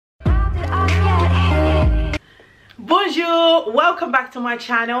Bonjour, welcome back to my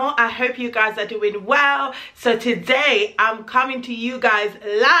channel. I hope you guys are doing well. So today I'm coming to you guys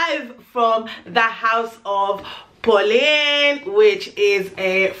live from the house of Polene, which is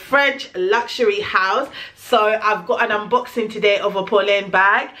a French luxury house. So I've got an unboxing today of a Polene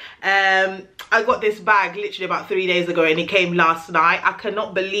bag. I got this bag literally about 3 days ago and it came last night. I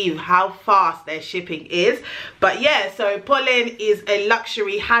cannot believe how fast their shipping is. But yeah, so Polene is a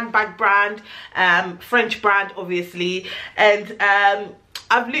luxury handbag brand, French brand obviously, and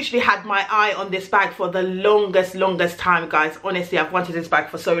I've literally had my eye on this bag for the longest time, guys. Honestly, I've wanted this bag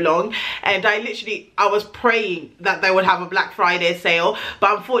for so long, and I was praying that they would have a Black Friday sale,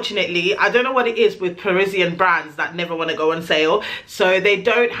 but unfortunately I don't know what it is with Parisian brands that never want to go on sale, so they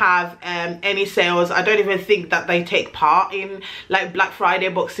don't have any sales. I don't even think that they take part in like Black Friday,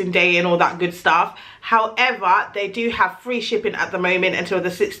 Boxing Day and all that good stuff. However, they do have free shipping at the moment until the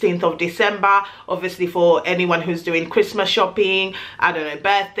 16th of December. Obviously, for anyone who's doing Christmas shopping, I don't know,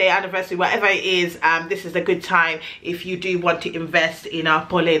 birthday, anniversary, whatever it is, this is a good time if you do want to invest in a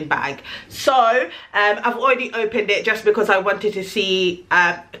Polene bag. So, I've already opened it just because I wanted to see,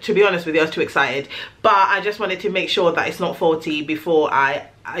 to be honest with you, I was too excited. But I just wanted to make sure that it's not faulty before I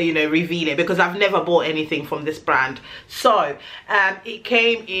reveal it, because I've never bought anything from this brand. So it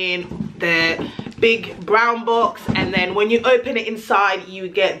came in the big brown box, and then when you open it inside you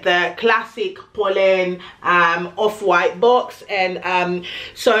get the classic Polene off-white box. And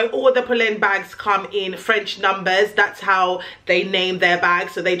so all the Polene bags come in French numbers. That's how they name their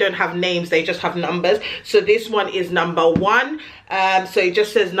bags, so they don't have names, they just have numbers. So this one is number 1. So it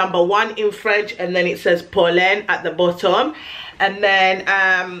just says number 1 in French, and then it says Polene at the bottom. And then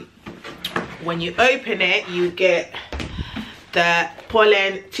when you open it, you get the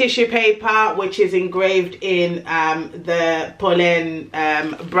Polene tissue paper, which is engraved in the Polene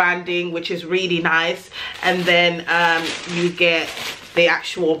branding, which is really nice. And then you get the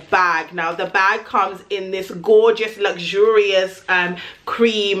actual bag. Now the bag comes in this gorgeous luxurious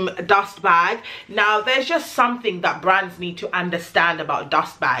cream dust bag. Now there's just something that brands need to understand about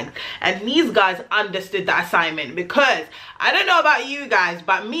dust bags, and these guys understood the assignment, because I don't know about you guys,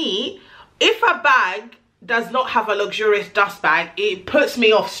 but me, if a bag does not have a luxurious dust bag, it puts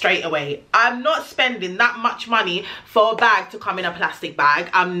me off straight away. I'm not spending that much money for a bag to come in a plastic bag.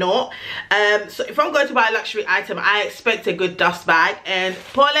 I'm not. So if I'm going to buy a luxury item, I expect a good dust bag, and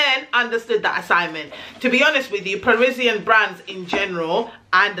Polene understood that assignment. To be honest with you, Parisian brands in general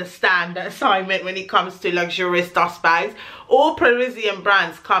understand the assignment when it comes to luxurious dust bags. All Parisian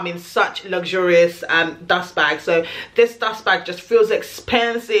brands come in such luxurious dust bags. So this dust bag just feels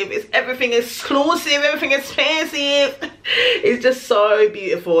expensive. It's everything exclusive, everything expensive. It's just so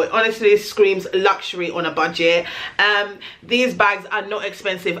beautiful. It honestly screams luxury on a budget. These bags are not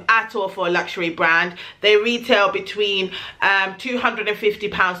expensive at all for a luxury brand. They retail between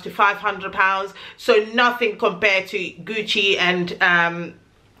 £250 to £500. So nothing compared to Gucci and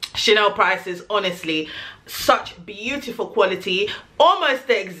Chanel prices. Honestly, such beautiful quality, almost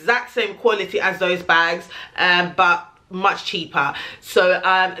the exact same quality as those bags, but much cheaper. So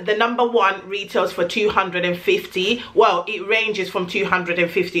the number 1 retails for 250. Well, it ranges from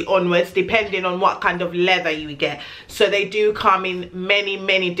 250 onwards depending on what kind of leather you get. So they do come in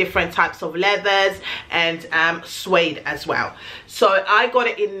many different types of leathers and suede as well. So I got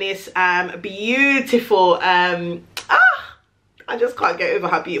it in this beautiful I just can't get over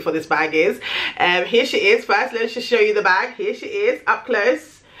how beautiful this bag is. Here she is. First, let's just show you the bag. Here she is, up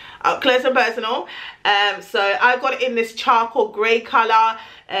close and personal. So I got it in this charcoal grey colour.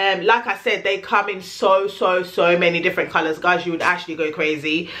 Like I said, they come in so many different colours, guys. You would actually go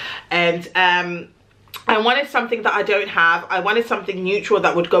crazy. And I wanted something that I don't have. I wanted something neutral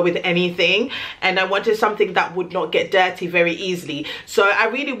that would go with anything, and I wanted something that would not get dirty very easily. So I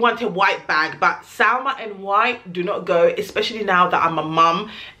really want a white bag, but Salma and white do not go, especially now that I'm a mum.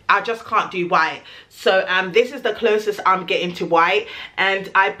 I just can't do white. So this is the closest I'm getting to white, and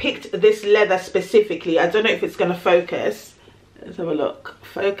I picked this leather specifically. I don't know if it's gonna focus. Let's have a look.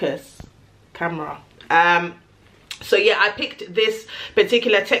 Focus, camera. So yeah, I picked this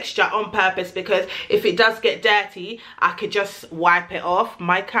particular texture on purpose because if it does get dirty, I could just wipe it off.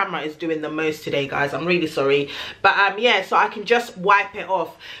 My camera is doing the most today, guys. I'm really sorry. But yeah, so I can just wipe it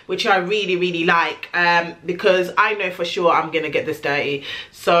off, which I really like, because I know for sure I'm gonna get this dirty.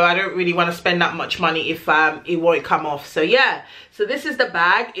 So I don't really want to spend that much money if it won't come off. So yeah, So this is the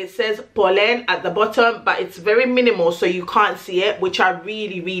bag. It says Polene at the bottom, but it's very minimal, so you can't see it, which I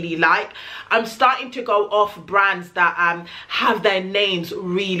really like. I'm starting to go off brands that have their names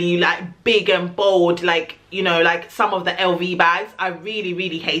really like big and bold, like, you know, like some of the LV bags. I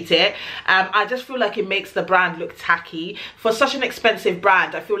really hate it. I just feel like it makes the brand look tacky. For such an expensive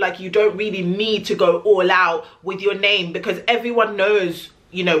brand, I feel like you don't really need to go all out with your name, because everyone knows,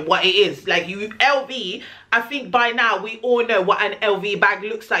 you know, what it is. Like, you LV, I think by now we all know what an LV bag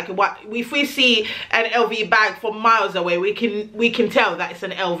looks like. What if we see an LV bag from miles away, we can tell that it's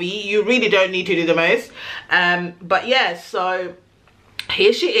an LV. You really don't need to do the most. But yeah, so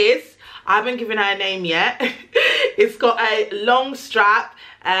here she is. I haven't given her a name yet. It's got a long strap.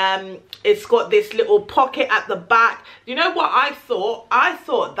 It's got this little pocket at the back. You know what I thought? I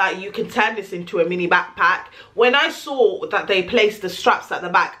thought that you can turn this into a mini backpack. When I saw that they placed the straps at the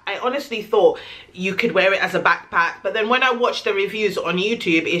back, I honestly thought you could wear it as a backpack. But then when I watched the reviews on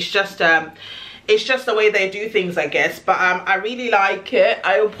YouTube, it's just the way they do things, I guess. But I really like it.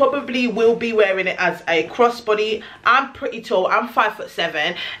 I probably will be wearing it as a crossbody. I'm pretty tall. I'm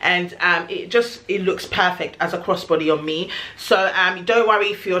 5'7", and it looks perfect as a crossbody on me. So don't worry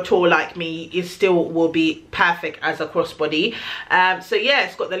if you're tall like me, it still will be perfect as a crossbody. So yeah,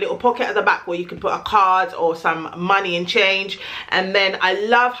 it's got the little pocket at the back where you can put a card or some money and change. And then I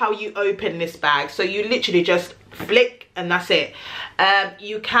love how you open this bag. So you literally just flick and that's it.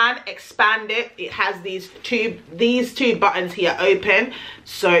 You can expand it. It has these two buttons here open,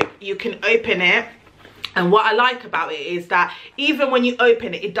 so you can open it. And what I like about it is that even when you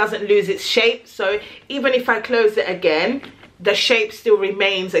open it, it doesn't lose its shape. So even if I close it again, the shape still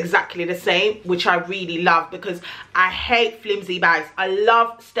remains exactly the same, which I really love, because I hate flimsy bags. I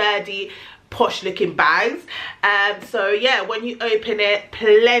love sturdy, posh looking bags. So yeah, when you open it,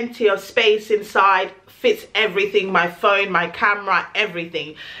 plenty of space inside, fits everything, my phone, my camera,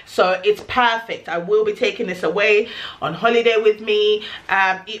 everything. So it's perfect. I will be taking this away on holiday with me.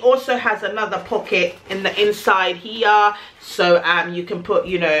 It also has another pocket in the inside here, so you can put,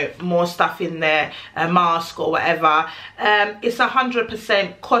 you know, more stuff in there, a mask or whatever. It's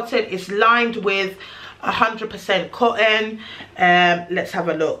 100% cotton. It's lined with 100% cotton. Let's have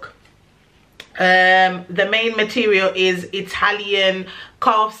a look. The main material is Italian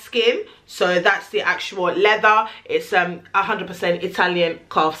calf skin, so that's the actual leather. It's 100% Italian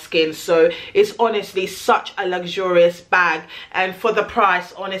calf skin, so it's honestly such a luxurious bag, and for the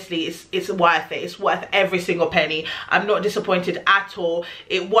price, honestly, it's worth it. It's worth every single penny. I'm not disappointed at all.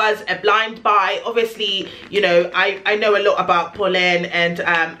 It was a blind buy. Obviously, you know, I know a lot about Polene, and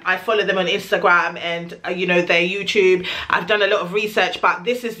I follow them on Instagram and you know, their YouTube. I've done a lot of research, but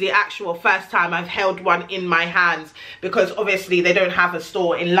this is the actual first time I've held one in my hands, because obviously they don't have a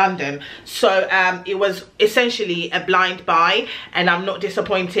store in London. So it was essentially a blind buy, and I'm not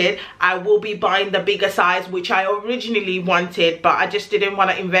disappointed. I will be buying the bigger size, which I originally wanted, but I just didn't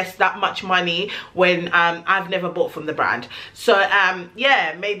want to invest that much money when I've never bought from the brand. So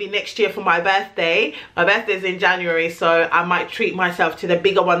yeah, maybe next year for my birthday. My birthday's in January, so I might treat myself to the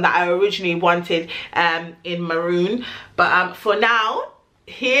bigger one that I originally wanted in maroon. But for now,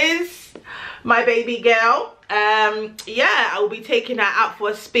 here's my baby girl. Yeah, I will be taking her out for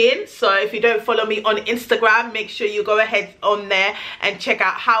a spin. So if you don't follow me on Instagram, make sure you go ahead on there and check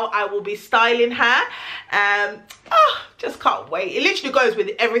out how I will be styling her. Oh, just can't wait. It literally goes with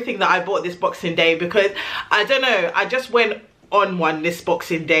everything that I bought this Boxing Day, because I don't know, I just went on one this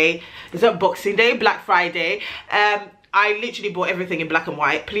Boxing Day. Is that Boxing Day? Black Friday. I literally bought everything in black and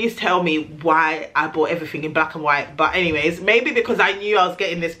white. Please tell me why I bought everything in black and white. But anyways, maybe because I knew I was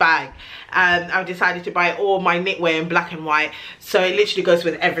getting this bag, I decided to buy all my knitwear in black and white. So it literally goes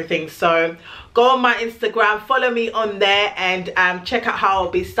with everything. So go on my Instagram, follow me on there, and check out how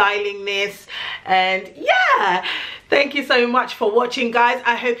I'll be styling this. And yeah, thank you so much for watching, guys.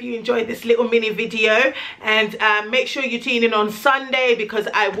 I hope you enjoyed this little mini video, and make sure you tune in on Sunday, because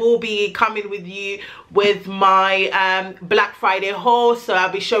I will be coming with you with my Black Friday haul. So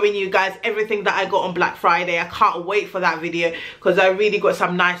I'll be showing you guys everything that I got on Black Friday. I can't wait for that video, because I really got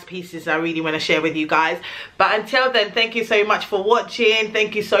some nice pieces I really want to share with you guys. But until then, thank you so much for watching.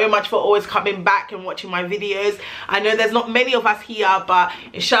 Thank you so much for always coming back and watching my videos. I know there's not many of us here, but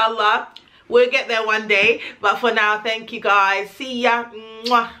inshallah we'll get there one day. But for now, thank you guys. See ya.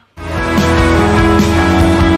 Mwah.